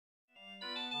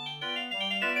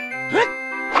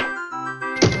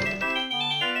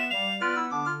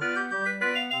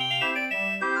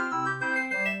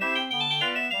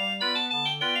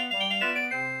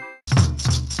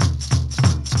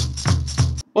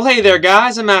Well, hey there,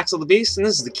 guys. I'm Axel the Beast, and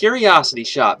this is the Curiosity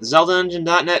Shop, the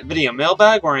ZeldaEngine.net video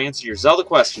mailbag where I answer your Zelda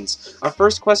questions. Our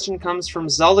first question comes from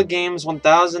Zelda Games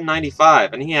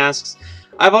 1095, and he asks,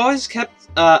 I've always kept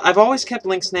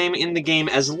Link's name in the game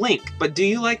as Link, but do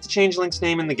you like to change Link's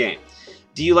name in the game?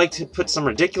 Do you like to put some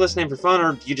ridiculous name for fun,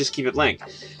 or do you just keep it Link?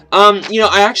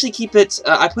 I actually keep it,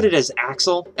 I put it as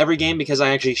Axel every game because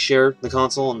I actually share the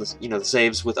console and the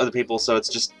saves with other people, so it's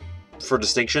just for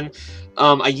distinction.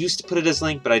 I used to put it as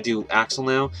Link, but I do Axel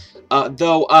now.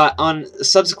 Though on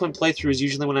subsequent playthroughs,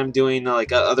 usually when I'm doing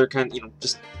other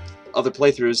just other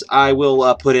playthroughs, I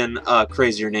will put in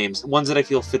crazier names, ones that I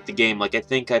feel fit the game. Like I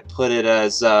think I put it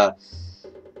as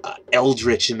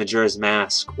Eldritch in Majora's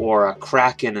Mask, or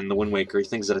Kraken in the Wind Waker,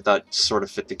 things that I thought sort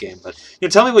of fit the game. But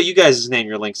tell me what you guys name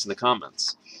your Links in the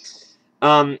comments.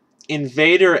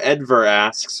 Invader Edver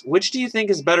asks, which do you think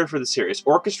is better for the series,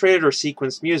 orchestrated or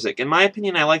sequenced music? In my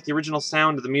opinion, I like the original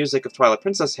sound of the music of Twilight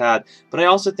Princess had, but I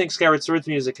also think Skyward Sword's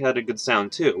music had a good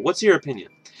sound too. What's your opinion?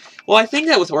 Well, I think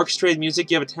that with orchestrated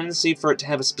music, you have a tendency for it to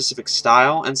have a specific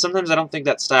style, and sometimes I don't think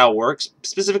that style works,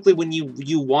 specifically when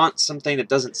you want something that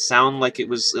doesn't sound like it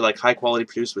was high quality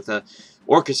produced with a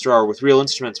orchestra or with real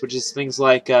instruments, which is things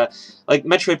like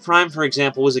Metroid Prime, for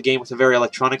example, was a game with a very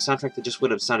electronic soundtrack that just would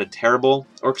have sounded terrible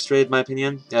orchestrated, in my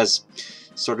opinion, as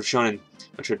sort of shown in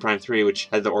Metroid Prime 3, which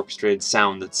had the orchestrated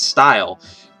sound, that style.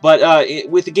 But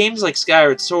with the games like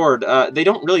Skyward Sword, they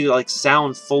don't really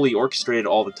sound fully orchestrated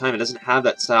all the time. It doesn't have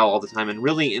that style all the time, and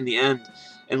really, in the end,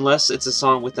 unless it's a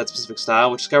song with that specific style,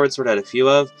 which Skyward Sword had a few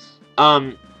of,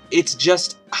 it's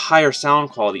just higher sound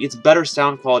quality. It's better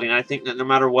sound quality, and I think that no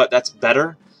matter what, that's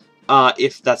better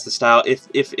if that's the style, if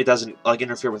it doesn't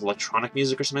interfere with electronic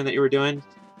music or something that you were doing.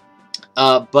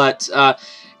 There's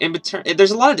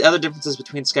a lot of other differences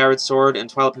between Skyward Sword and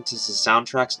Twilight Princess's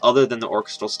soundtracks other than the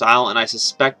orchestral style, and I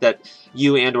suspect that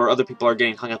you and/or other people are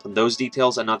getting hung up on those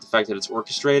details and not the fact that it's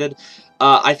orchestrated.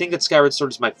 I think that Skyward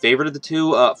Sword is my favorite of the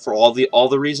two for all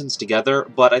the reasons together,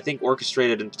 but I think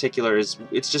orchestrated in particular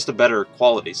it's just a better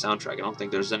quality soundtrack. I don't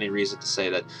think there's any reason to say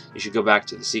that you should go back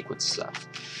to the sequence stuff.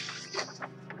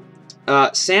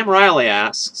 Sam Riley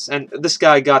asks, and this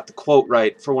guy got the quote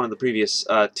right for one of the previous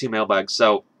two mailbags,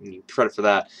 so credit for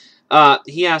that.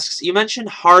 He asks, you mentioned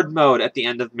hard mode at the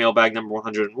end of mailbag number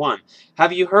 101.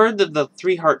 Have you heard of the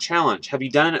 3-heart challenge? Have you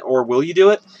done it, or will you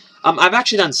do it? I've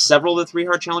actually done several of the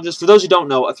 3-heart challenges. For those who don't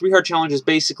know, a 3-heart challenge is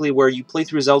basically where you play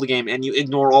through a Zelda game and you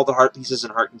ignore all the heart pieces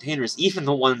and heart containers, even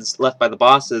the ones left by the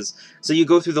bosses. So you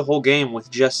go through the whole game with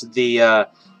just the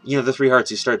 3 hearts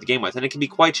you start the game with, and it can be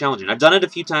quite challenging. I've done it a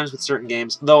few times with certain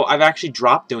games, though I've actually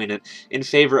dropped doing it in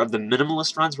favor of the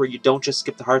minimalist runs, where you don't just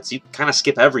skip the hearts, you kind of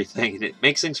skip everything, and it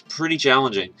makes things pretty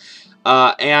challenging.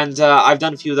 I've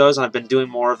done a few of those, and I've been doing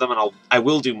more of them, and I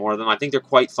will do more of them. I think they're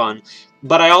quite fun.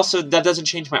 But that doesn't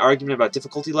change my argument about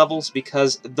difficulty levels,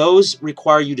 because those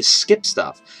require you to skip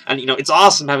stuff. And, it's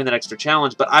awesome having that extra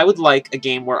challenge, but I would like a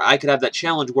game where I could have that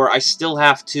challenge where I still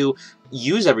have to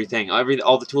use everything,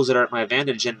 all the tools that are at my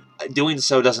advantage, and doing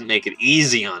so doesn't make it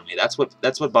easy on me. That's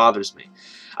what bothers me.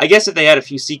 I guess if they had a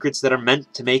few secrets that are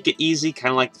meant to make it easy, kind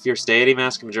of like the Fierce Deity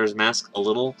Mask and Majora's Mask, a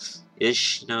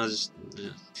little-ish,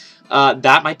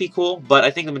 that might be cool, but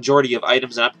I think the majority of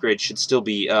items and upgrades should still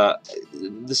be,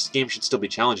 this game should still be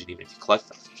challenging even if you collect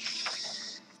them.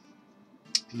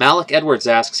 Malik Edwards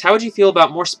asks, how would you feel about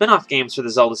more spin-off games for the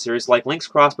Zelda series, like Link's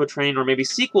Crossbow Train, or maybe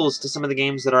sequels to some of the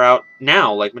games that are out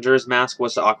now, like Majora's Mask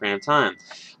was to Ocarina of Time?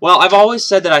 Well, I've always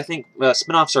said that I think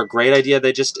spin-offs are a great idea.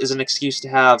 They just is an excuse to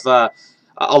have a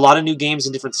lot of new games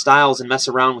in different styles and mess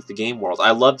around with the game world.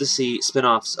 I love to see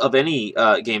spin-offs of any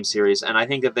game series, and I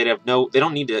think that they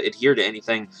don't need to adhere to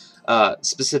anything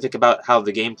specific about how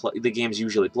the games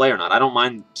usually play or not. I don't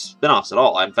mind spin-offs at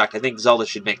all. In fact, I think Zelda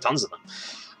should make tons of them.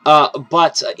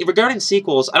 But regarding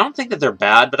sequels, I don't think that they're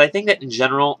bad, but I think that in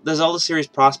general, the Zelda series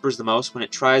prospers the most when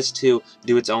it tries to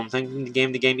do its own thing from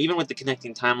game to game. Even with the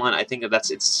connecting timeline, I think that that's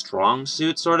its strong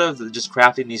suit, sort of, just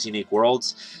crafting these unique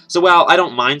worlds. So while I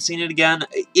don't mind seeing it again,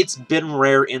 it's been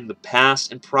rare in the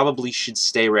past and probably should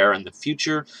stay rare in the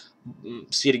future.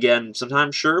 See it again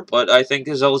sometime, sure, but I think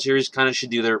the Zelda series kind of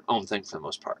should do their own thing for the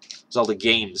most part. Zelda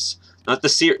games. Not the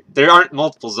series. There aren't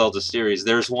multiple Zelda series.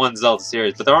 There's one Zelda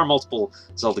series, but there are multiple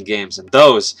Zelda games, and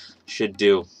those should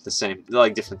do the same,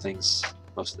 different things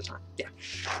most of the time. Yeah.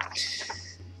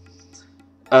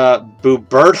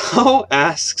 Buberto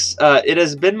asks, it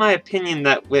has been my opinion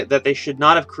that they should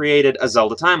not have created a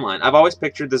Zelda timeline. I've always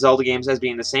pictured the Zelda games as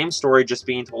being the same story, just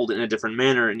being told in a different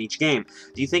manner in each game.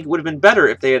 Do you think it would have been better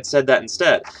if they had said that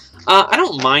instead? I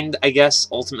don't mind, I guess,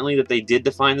 ultimately, that they did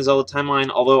define the Zelda timeline,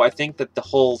 although I think that the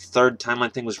whole third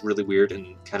timeline thing was really weird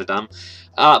and kind of dumb.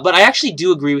 But I actually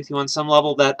do agree with you on some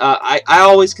level that I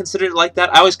always considered it like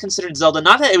that. I always considered Zelda,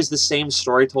 not that it was the same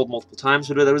story told multiple times,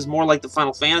 but that it was more like the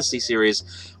Final Fantasy series,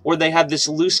 where they had this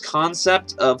loose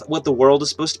concept of what the world is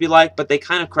supposed to be like, but they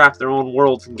kind of craft their own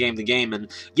world from game to game.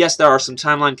 And yes, there are some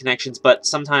timeline connections, but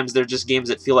sometimes they're just games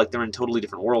that feel like they're in totally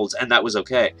different worlds, and that was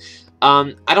okay.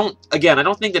 I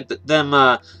don't think that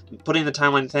them putting the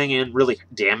timeline thing in really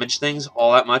damaged things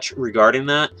all that much regarding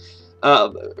that.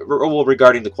 Well,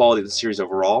 regarding the quality of the series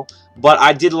overall. But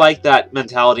I did like that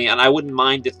mentality, and I wouldn't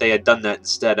mind if they had done that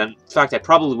instead. And in fact, I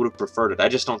probably would have preferred it. I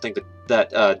just don't think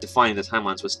that defining the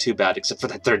timelines was too bad, except for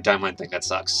that third timeline thing. That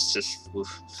sucks. It's just,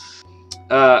 oof.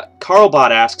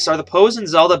 Carlbot asks, are the Poes in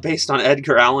Zelda based on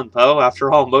Edgar Allan Poe?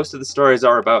 After all, most of the stories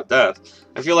are about death.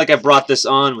 I feel like I brought this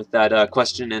on with that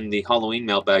question in the Halloween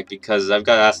mailbag, because I've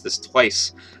got asked this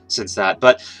twice since that.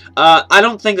 But I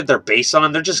don't think that they're based on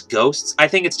them. They're just ghosts. I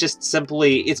think it's just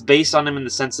simply, it's based on them in the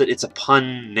sense that it's a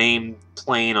pun name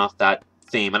playing off that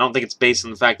theme. I don't think it's based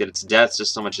on the fact that it's death,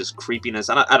 just so much as creepiness.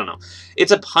 I don't know.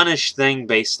 It's a punish thing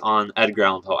based on Edgar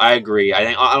Allan Poe. I agree.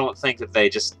 I don't think that they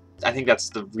just... I think that's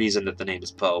the reason that the name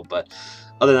is Poe, but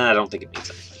other than that, I don't think it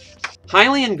means anything.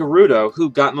 Hylian Gerudo,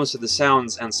 who got most of the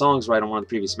sounds and songs right on one of the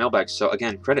previous mailbags, so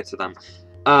again, credit to them,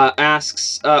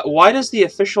 asks, why does the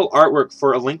official artwork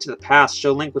for A Link to the Past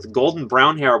show Link with golden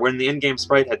brown hair when the in-game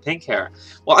sprite had pink hair?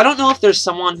 Well, I don't know if there's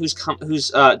someone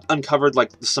who's uncovered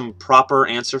like some proper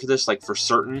answer for this, like for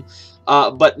certain,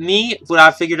 but me, what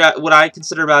I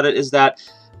consider about it is that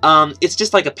it's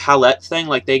just like a palette thing,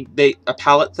 like a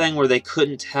palette thing where they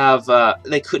couldn't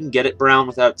get it brown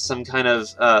without some kind of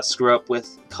screw up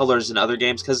with colors in other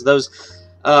games, because those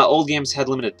old games had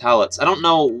limited palettes. I don't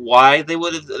know why that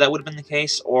would have been the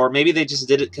case, or maybe they just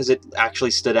did it because it actually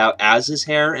stood out as his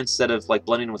hair instead of like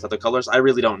blending with other colors. I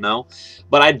really don't know,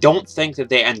 but I don't think that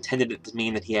they intended it to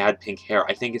mean that he had pink hair.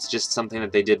 I think it's just something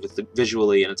that they did with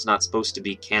visually, and it's not supposed to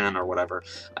be canon or whatever.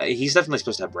 He's definitely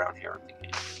supposed to have brown hair in the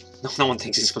game. No one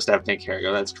thinks he's supposed to have pink hair.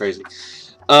 That's crazy.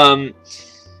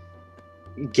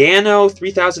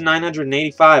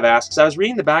 Gano3985 asks, I was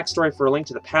reading the backstory for A Link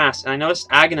to the Past, and I noticed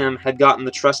Aghanim had gotten the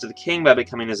trust of the king by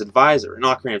becoming his advisor. In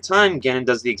Ocarina of Time, Ganon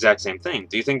does the exact same thing.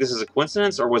 Do you think this is a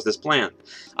coincidence, or was this planned?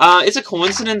 It's a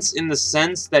coincidence in the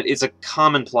sense that it's a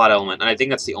common plot element, and I think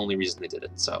that's the only reason they did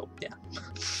it, so, yeah.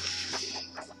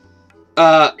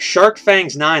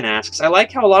 Sharkfangs9 asks, I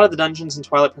like how a lot of the dungeons in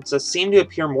Twilight Princess seem to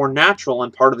appear more natural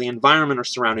and part of the environment or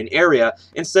surrounding area,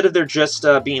 instead of there just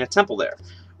being a temple there.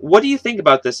 What do you think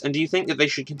about this, and do you think that they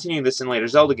should continue this in later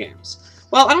Zelda games?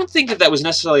 Well, I don't think that was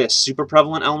necessarily a super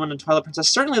prevalent element in Twilight Princess.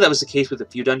 Certainly that was the case with a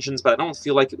few dungeons, but I don't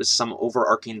feel like it was some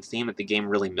overarching theme that the game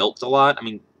really milked a lot. I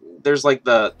mean, there's like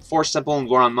the Forest Temple and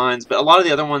Goron Mines, but a lot of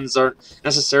the other ones aren't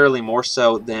necessarily more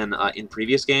so than in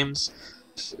previous games.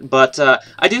 But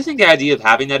I do think the idea of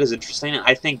having that is interesting, and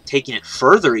I think taking it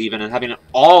further even and having it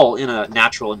all in a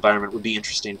natural environment would be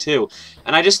interesting too.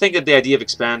 And I just think that the idea of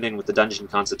expanding with the dungeon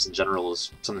concepts in general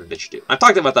is something that they should do. I've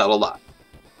talked about that a lot.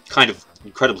 Kind of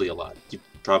incredibly a lot.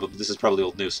 This is probably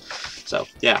old news. So,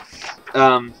 yeah.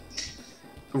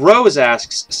 Rose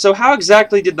asks, so how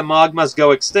exactly did the Magmas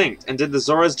go extinct? And did the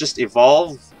Zoras just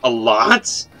evolve a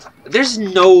lot? There's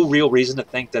no real reason to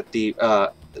think that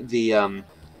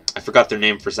I forgot their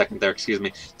name for a second there, excuse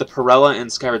me. The Perella and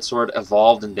Skyward Sword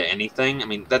evolved into anything. I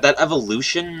mean, that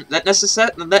evolution, that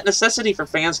necessity for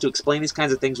fans to explain these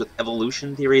kinds of things with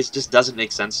evolution theories just doesn't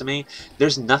make sense to me.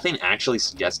 There's nothing actually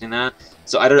suggesting that.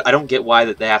 So I don't get why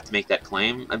that they have to make that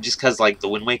claim. Just because, like, the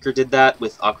Wind Waker did that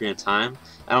with Ocarina of Time.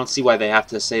 I don't see why they have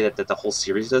to say that the whole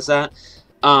series does that.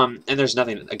 And there's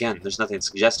nothing, again, there's nothing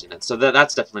suggesting it. So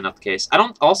that's definitely not the case. I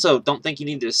don't think you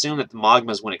need to assume that the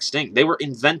Magmas went extinct. They were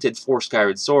invented for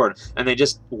Skyward Sword, and they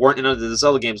just weren't in other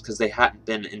Zelda games because they hadn't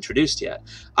been introduced yet.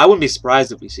 I wouldn't be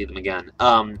surprised if we see them again.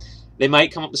 They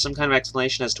might come up with some kind of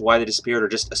explanation as to why they disappeared, or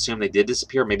just assume they did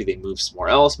disappear. Maybe they moved somewhere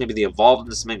else. Maybe they evolved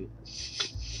into something.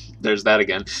 There's that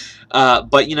again.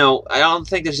 But, you know, I don't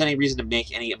think there's any reason to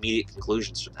make any immediate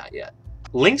conclusions from that yet.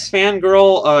 Link's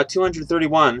Fangirl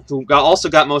 231, who also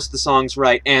got most of the songs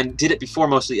right and did it before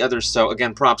most of the others, so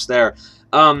again, props there,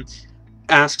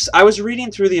 asks, I was reading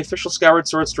through the official Skyward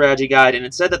Sword strategy guide, and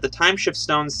it said that the time shift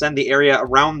stones send the area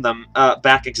around them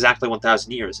back exactly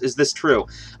 1,000 years. Is this true?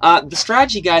 The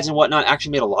strategy guides and whatnot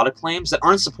actually made a lot of claims that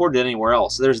aren't supported anywhere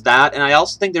else. There's that, and I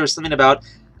also think there was something about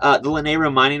the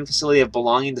Lanayru mining facility of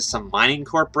belonging to some mining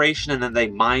corporation, and then they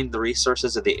mined the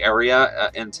resources of the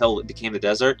area until it became the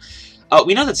desert.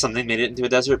 We know that something made it into a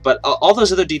desert, but all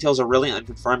those other details are really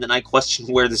unconfirmed, and I question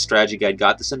where the strategy guide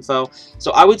got this info.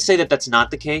 So I would say that that's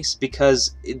not the case,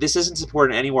 because this isn't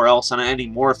supported anywhere else on any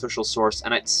more official source,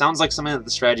 and it sounds like something that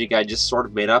the strategy guide just sort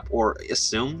of made up or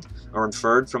assumed or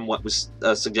inferred from what was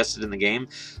suggested in the game.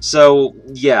 So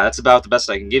yeah, that's about the best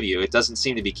I can give you. It doesn't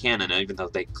seem to be canon, even though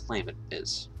they claim it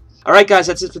is. Alright guys,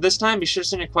 that's it for this time. Be sure to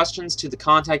send your questions to the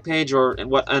contact page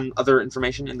and other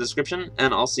information in the description,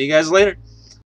 and I'll see you guys later.